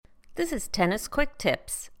This is Tennis Quick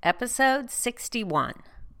Tips, episode 61.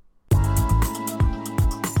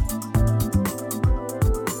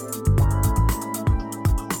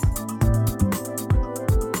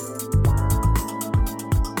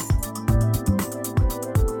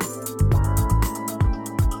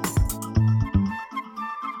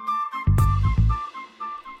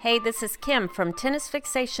 Hey, this is Kim from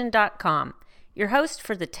tennisfixation.com, your host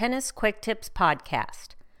for the Tennis Quick Tips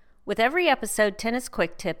podcast. With every episode, Tennis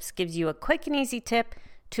Quick Tips gives you a quick and easy tip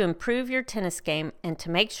to improve your tennis game and to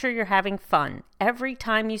make sure you're having fun every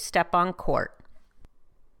time you step on court.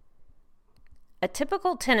 A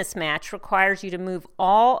typical tennis match requires you to move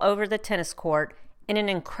all over the tennis court in an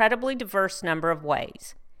incredibly diverse number of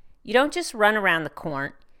ways. You don't just run around the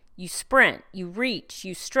court. You sprint, you reach,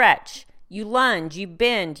 you stretch, you lunge, you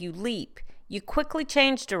bend, you leap, you quickly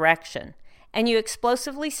change direction, and you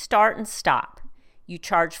explosively start and stop. You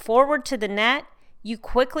charge forward to the net, you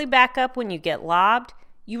quickly back up when you get lobbed,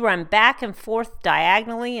 you run back and forth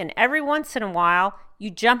diagonally, and every once in a while, you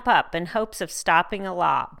jump up in hopes of stopping a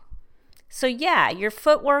lob. So yeah, your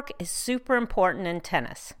footwork is super important in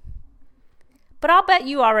tennis. But I'll bet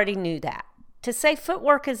you already knew that. To say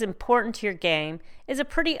footwork is important to your game is a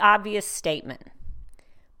pretty obvious statement.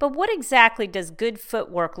 But what exactly does good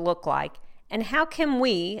footwork look like, and how can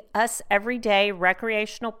we, us everyday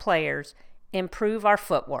recreational players, improve our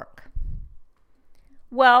footwork?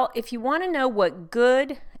 Well, if you want to know what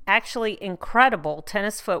good, actually incredible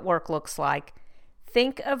tennis footwork looks like,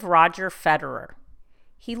 think of Roger Federer.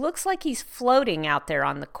 He looks like he's floating out there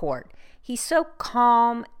on the court. He's so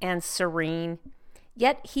calm and serene,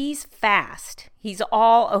 yet he's fast. He's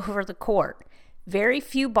all over the court. Very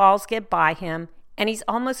few balls get by him, and he's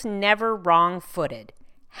almost never wrong-footed.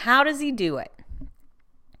 How does he do it?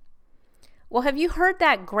 Well, have you heard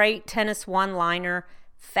that great tennis one-liner,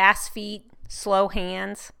 fast feet, slow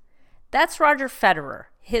hands? That's Roger Federer.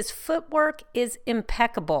 His footwork is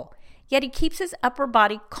impeccable, yet he keeps his upper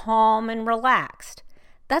body calm and relaxed.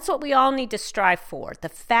 That's what we all need to strive for, the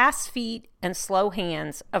fast feet and slow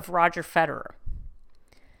hands of Roger Federer.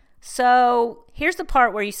 So here's the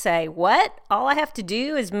part where you say, what? All I have to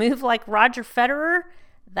do is move like Roger Federer?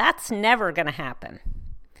 That's never going to happen.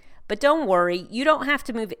 But don't worry, you don't have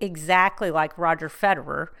to move exactly like Roger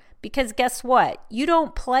Federer, because guess what? You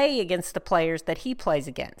don't play against the players that he plays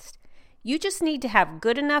against. You just need to have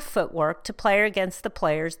good enough footwork to play against the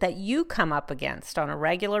players that you come up against on a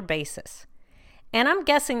regular basis. And I'm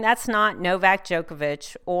guessing that's not Novak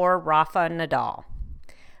Djokovic or Rafa Nadal.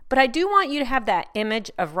 But I do want you to have that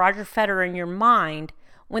image of Roger Federer in your mind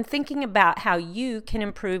when thinking about how you can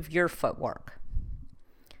improve your footwork.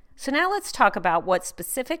 So now let's talk about what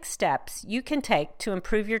specific steps you can take to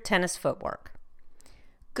improve your tennis footwork.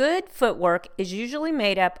 Good footwork is usually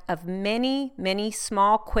made up of many, many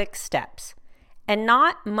small, quick steps, and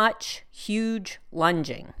not much huge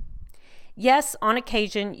lunging. Yes, on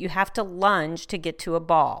occasion you have to lunge to get to a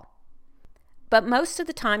ball, but most of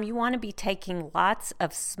the time you want to be taking lots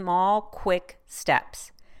of small, quick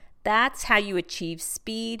steps. That's how you achieve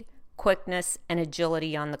speed, quickness, and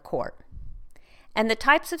agility on the court. And the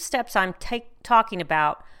types of steps I'm talking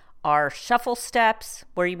about are shuffle steps,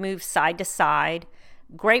 where you move side to side,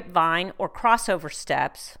 grapevine or crossover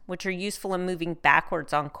steps, which are useful in moving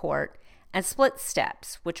backwards on court, and split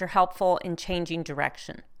steps, which are helpful in changing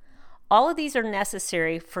direction. All of these are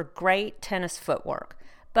necessary for great tennis footwork,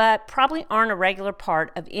 but probably aren't a regular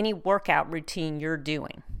part of any workout routine you're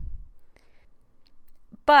doing.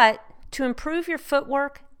 But to improve your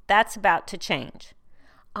footwork, that's about to change.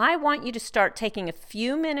 I want you to start taking a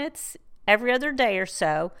few minutes every other day or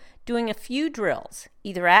so, doing a few drills,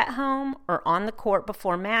 either at home or on the court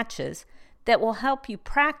before matches, that will help you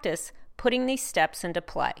practice putting these steps into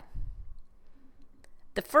play.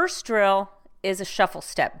 The first drill is a shuffle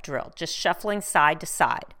step drill, just shuffling side to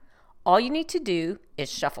side. All you need to do is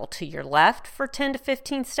shuffle to your left for 10 to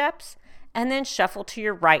 15 steps, and then shuffle to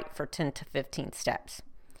your right for 10 to 15 steps.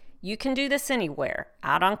 You can do this anywhere,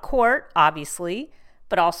 out on court, obviously,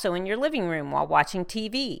 but also in your living room while watching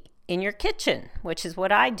TV, in your kitchen, which is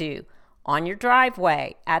what I do, on your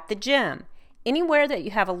driveway, at the gym, anywhere that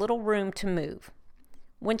you have a little room to move.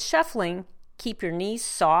 When shuffling, keep your knees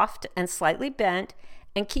soft and slightly bent,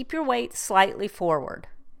 and keep your weight slightly forward.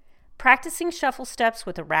 Practicing shuffle steps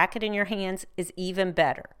with a racket in your hands is even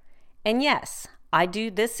better. And yes, I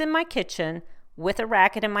do this in my kitchen with a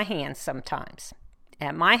racket in my hands sometimes.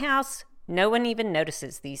 At my house, no one even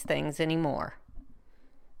notices these things anymore.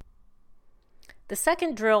 The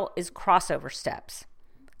second drill is crossover steps.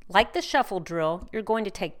 Like the shuffle drill, you're going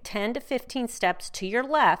to take 10 to 15 steps to your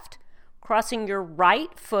left, crossing your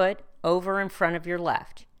right foot over in front of your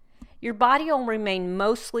left. your body will remain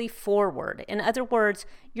mostly forward. In other words,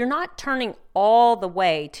 you're not turning all the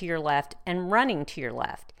way to your left and running to your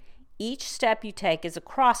left. Each step you take is a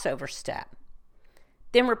crossover step.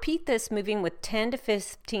 Then repeat this, moving with 10 to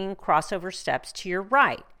 15 crossover steps to your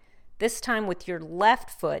right, this time with your left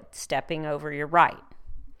foot stepping over your right.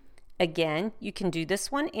 Again, you can do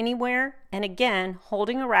this one anywhere, and again,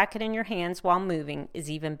 holding a racket in your hands while moving is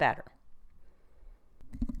even better.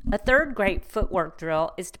 A third great footwork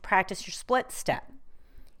drill is to practice your split step.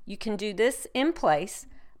 You can do this in place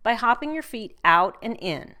by hopping your feet out and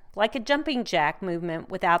in, like a jumping jack movement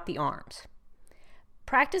without the arms.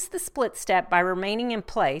 Practice the split step by remaining in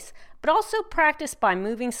place, but also practice by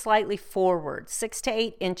moving slightly forward, 6 to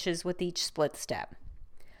 8 inches with each split step.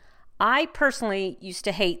 I personally used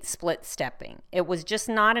to hate split stepping. It was just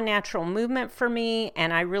not a natural movement for me,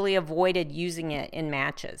 and I really avoided using it in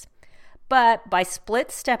matches. But by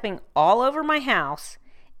split stepping all over my house,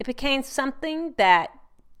 it became something that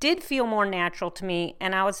did feel more natural to me,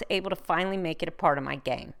 and I was able to finally make it a part of my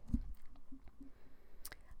game.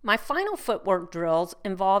 My final footwork drills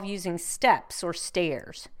involve using steps or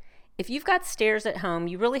stairs. If you've got stairs at home,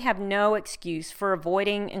 you really have no excuse for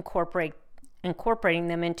avoiding incorporating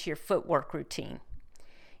them into your footwork routine.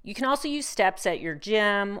 You can also use steps at your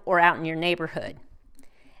gym or out in your neighborhood.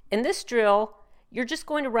 In this drill, you're just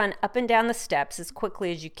going to run up and down the steps as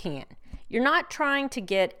quickly as you can. You're not trying to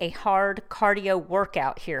get a hard cardio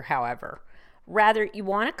workout here, however. Rather, you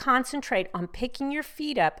want to concentrate on picking your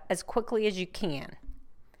feet up as quickly as you can.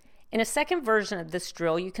 In a second version of this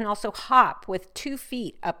drill, you can also hop with 2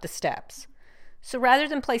 feet up the steps. So rather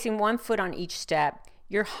than placing 1 foot on each step,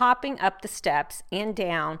 you're hopping up the steps and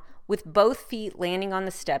down with both feet landing on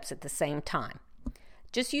the steps at the same time.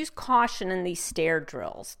 Just use caution in these stair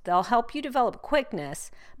drills. They'll help you develop quickness,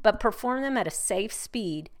 but perform them at a safe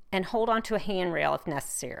speed and hold onto a handrail if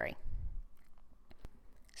necessary.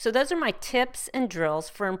 So those are my tips and drills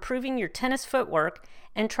for improving your tennis footwork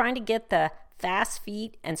and trying to get the fast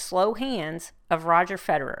feet and slow hands of Roger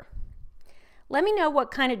Federer. Let me know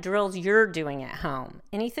what kind of drills you're doing at home.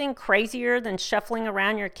 Anything crazier than shuffling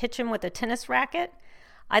around your kitchen with a tennis racket?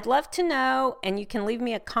 I'd love to know, and you can leave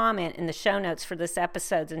me a comment in the show notes for this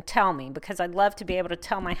episode and tell me, because I'd love to be able to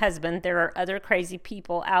tell my husband there are other crazy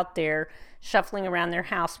people out there shuffling around their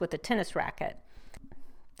house with a tennis racket.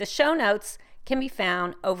 The show notes can be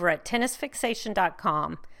found over at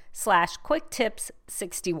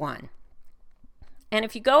tennisfixation.com/quicktips61. And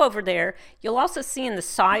if you go over there, you'll also see in the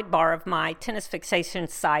sidebar of my Tennis Fixation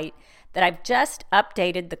site that I've just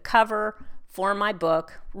updated the cover for my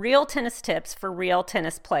book, Real Tennis Tips for Real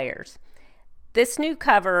Tennis Players. This new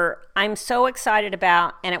cover I'm so excited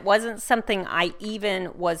about, and it wasn't something I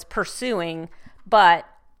even was pursuing, but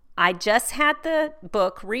I just had the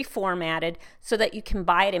book reformatted so that you can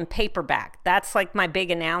buy it in paperback. That's like my big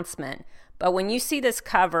announcement. But when you see this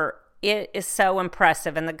cover, it is so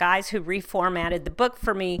impressive. And the guys who reformatted the book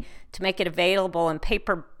for me to make it available in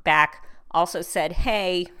paperback also said,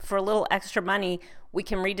 hey, for a little extra money, we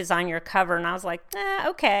can redesign your cover. And I was like,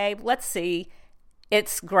 okay, let's see.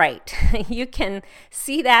 It's great. You can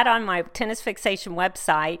see that on my Tennis Fixation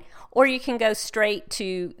website, or you can go straight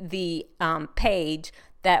to the page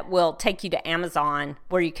that will take you to Amazon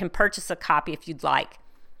where you can purchase a copy if you'd like.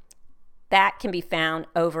 That can be found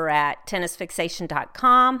over at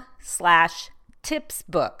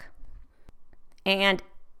tennisfixation.com/tipsbook. And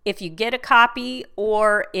if you get a copy,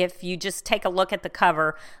 or if you just take a look at the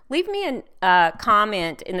cover, leave me a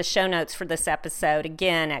comment in the show notes for this episode,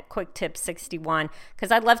 again at quicktips61,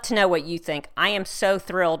 because I'd love to know what you think. I am so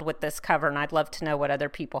thrilled with this cover, and I'd love to know what other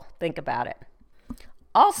people think about it.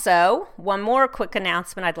 Also, one more quick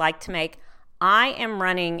announcement I'd like to make. I am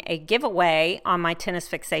running a giveaway on my Tennis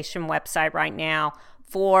Fixation website right now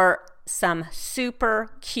for some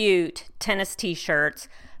super cute tennis t-shirts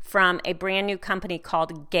from a brand new company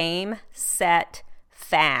called Game Set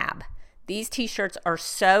Fab. These t-shirts are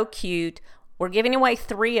so cute. We're giving away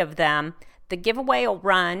 3 of them. The giveaway will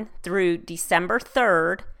run through December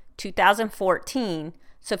 3rd, 2014.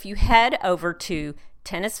 So if you head over to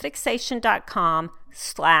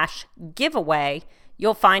tennisfixation.com/giveaway,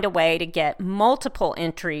 you'll find a way to get multiple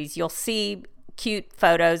entries. You'll see cute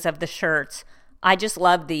photos of the shirts. I just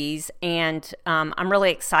love these, and I'm really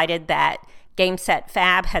excited that Game Set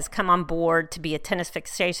Fab has come on board to be a Tennis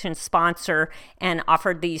Fixation sponsor and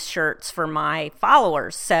offered these shirts for my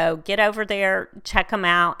followers. So get over there, check them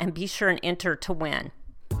out, and be sure and enter to win.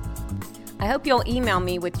 I hope you'll email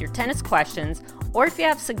me with your tennis questions, or if you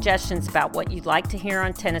have suggestions about what you'd like to hear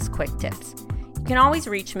on Tennis Quick Tips. You can always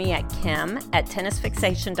reach me at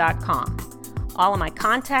kim@tennisfixation.com. All of my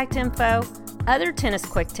contact info, Other Tennis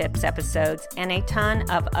Quick Tips episodes and a ton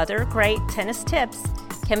of other great tennis tips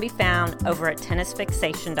can be found over at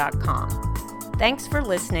tennisfixation.com. Thanks for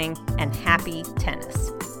listening and happy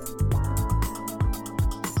tennis.